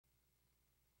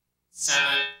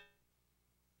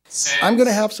I'm going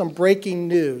to have some breaking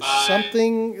news,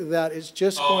 something that is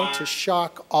just going to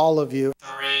shock all of you.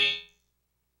 3,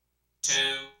 2,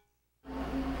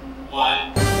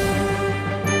 1.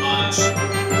 Launch.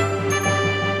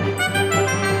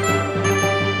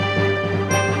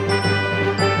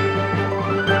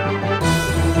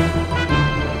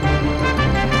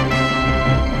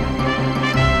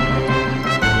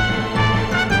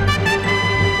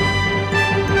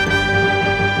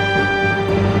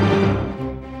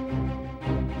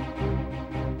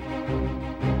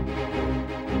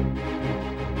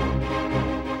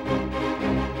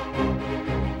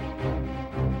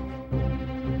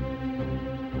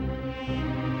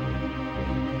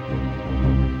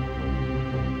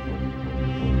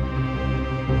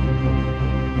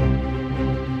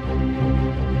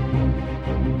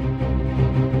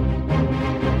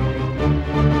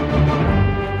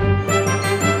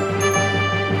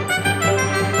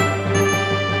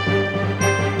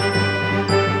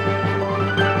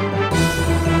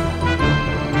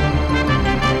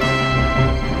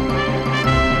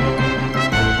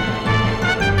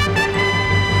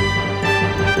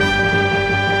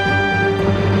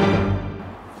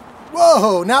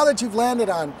 Whoa, now that you've landed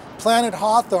on Planet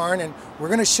Hawthorne, and we're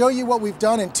going to show you what we've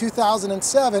done in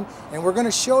 2007, and we're going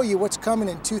to show you what's coming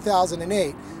in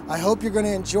 2008. I hope you're going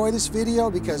to enjoy this video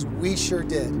because we sure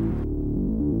did.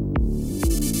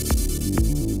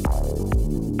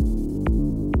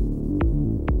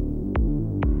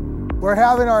 We're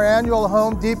having our annual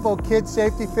Home Depot Kids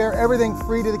Safety Fair, everything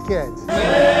free to the kids.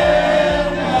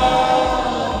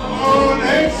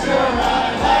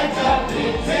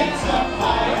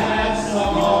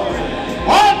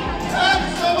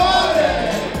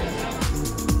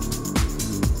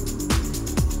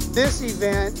 This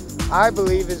event, I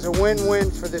believe, is a win-win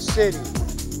for the city.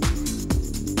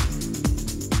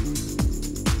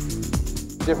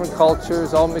 Different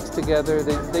cultures all mixed together.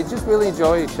 They just really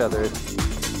enjoy each other.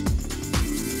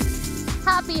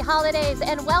 Happy holidays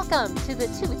and welcome to the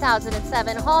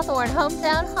 2007 Hawthorne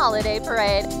Hometown Holiday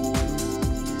Parade.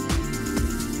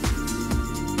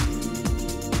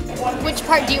 Which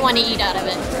part do you want to eat out of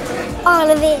it? All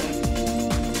of it.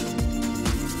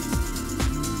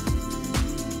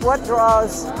 What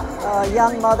draws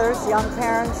young mothers, young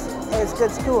parents, is good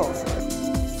schools.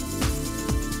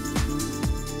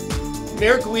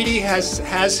 Mayor Guidi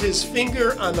has his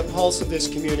finger on the pulse of this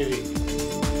community.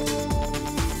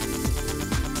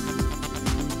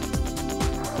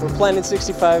 We're planting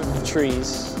 65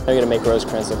 trees. They're going to make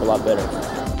Rosecrans look a lot better.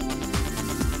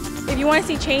 If you want to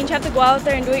see change, you have to go out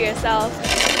there and do it yourself.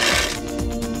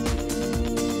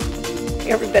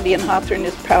 Everybody in Hawthorne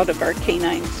is proud of our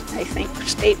canines. I think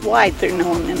statewide they're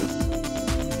known. And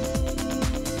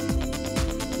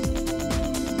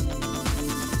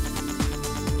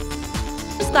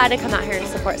I'm just glad to come out here and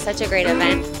support such a great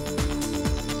event.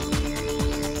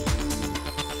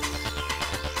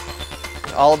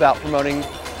 All about promoting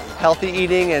healthy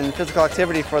eating and physical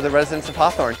activity for the residents of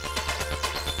Hawthorne.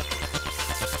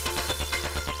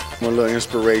 A little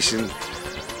inspiration,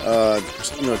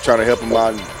 try to help them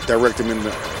out and direct them in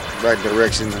the right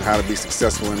direction on how to be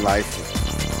successful in life.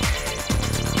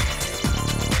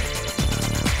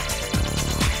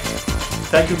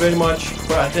 Thank you very much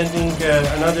for attending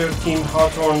another Team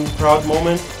Hawthorne proud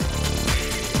moment.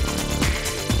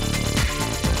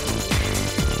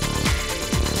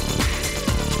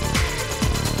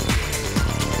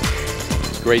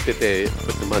 It's great that they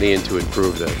put the money in to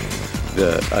improve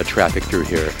the traffic through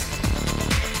here.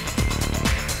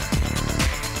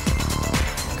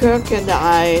 Kirk and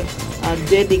I are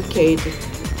dedicated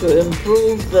to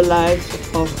improve the lives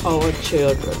of our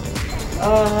children.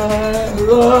 I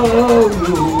love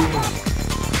you.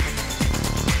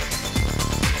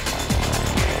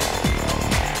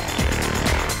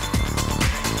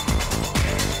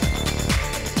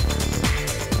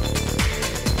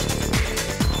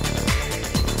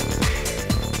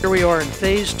 Here we are in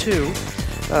phase 2.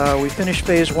 We finished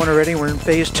phase 1 already. We're in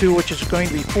phase 2, which is going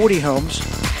to be 40 homes.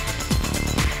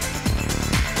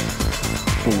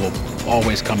 Who will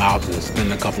always come out and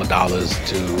spend a couple of dollars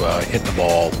to hit the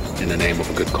ball in the name of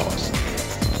a good cause.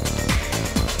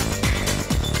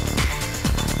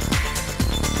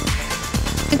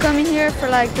 I'm coming here for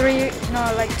like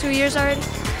 2 years already,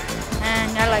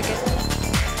 and I like it.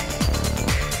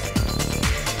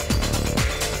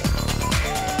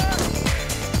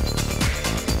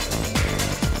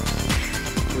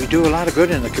 We do a lot of good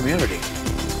in the community.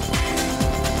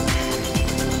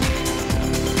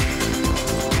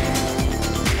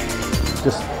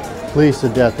 Just pleased to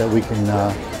death that we can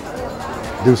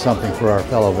do something for our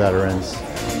fellow veterans.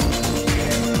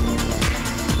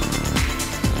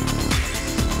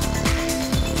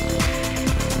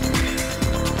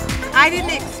 I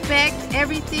didn't expect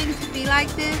everything to be like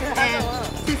this,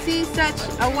 and to see such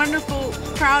a wonderful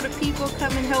crowd of people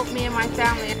come and help me and my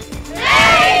family.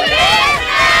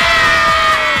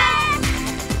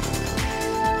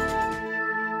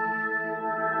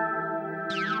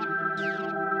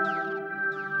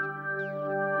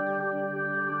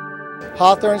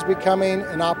 Hawthorne's becoming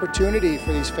an opportunity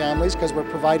for these families because we're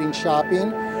providing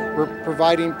shopping, we're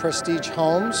providing prestige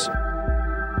homes.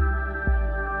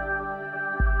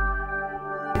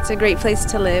 It's a great place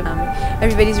to live.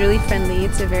 Everybody's really friendly.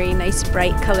 It's a very nice,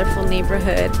 bright, colorful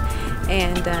neighborhood,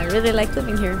 and I really like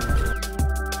living here.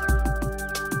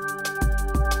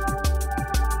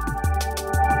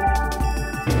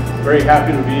 Very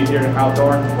happy to be here in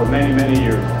Hawthorne for many, many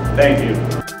years. Thank you.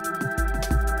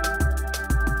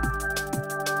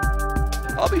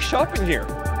 I'll be shopping here.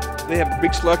 They have a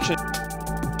big selection.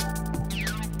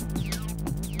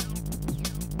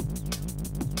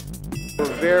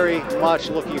 We're very much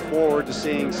looking forward to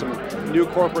seeing some new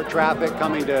corporate traffic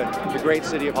coming to the great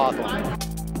city of Hawthorne.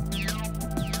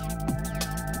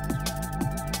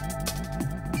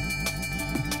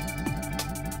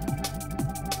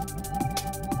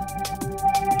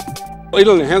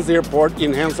 It'll enhance the airport,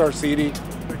 enhance our city,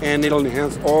 and it'll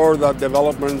enhance all the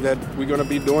development that we're going to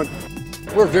be doing.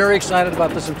 We're very excited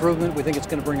about this improvement. We think it's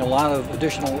going to bring a lot of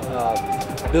additional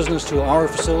business to our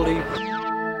facility.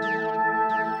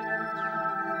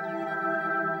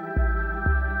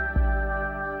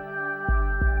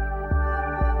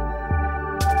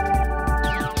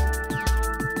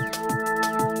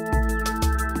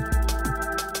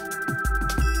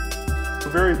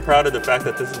 We're very proud of the fact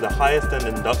that this is the highest end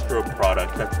industrial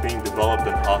product that's being developed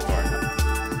in Hawthorne.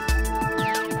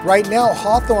 Right now,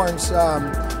 Hawthorne's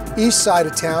east side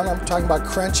of town, I'm talking about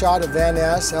Crenshaw to Van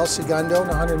Ness, El Segundo,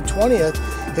 and 120th,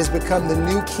 has become the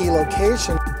new key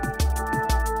location.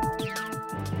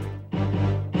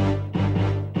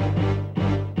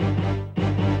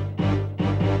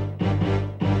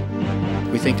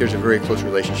 We think there's a very close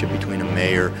relationship between a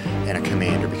mayor and a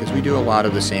commander because we do a lot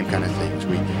of the same kind of things.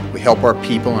 We help our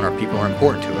people, and our people are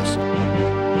important to us.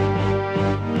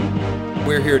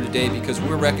 We're here today because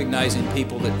we're recognizing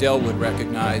people that Dell would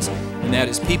recognize, and that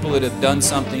is people that have done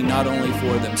something not only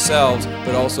for themselves,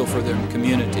 but also for their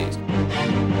communities.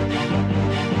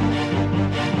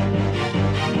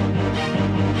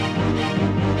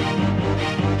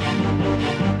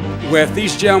 With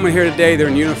these gentlemen here today, they're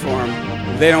in uniform.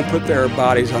 They don't put their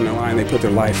bodies on the line, they put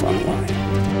their life on the line.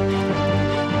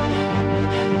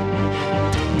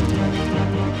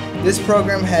 This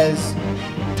program has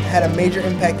had a major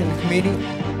impact in the community.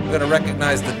 We're going to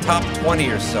recognize the top 20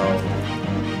 or so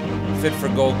Fit for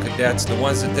Gold cadets, the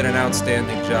ones that did an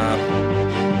outstanding job.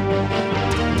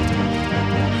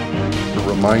 A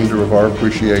reminder of our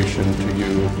appreciation to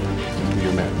you and to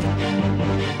your men.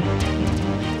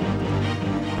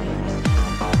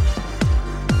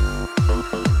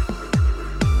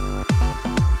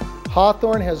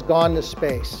 Hawthorne has gone to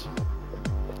space.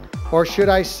 Or should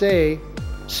I say,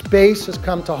 space has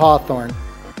come to Hawthorne.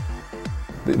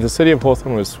 The city of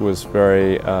Hawthorne was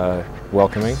very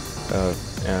welcoming,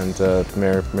 and the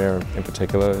mayor in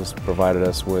particular has provided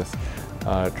us with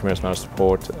a tremendous amount of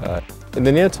support. In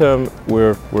the near term,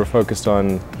 we're focused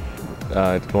on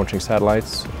launching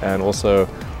satellites and also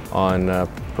on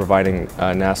providing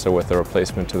NASA with a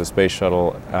replacement to the space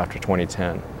shuttle after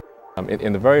 2010.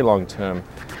 In the very long term,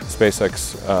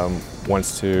 SpaceX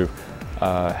wants to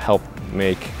help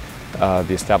make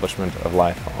the establishment of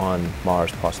life on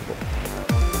Mars possible.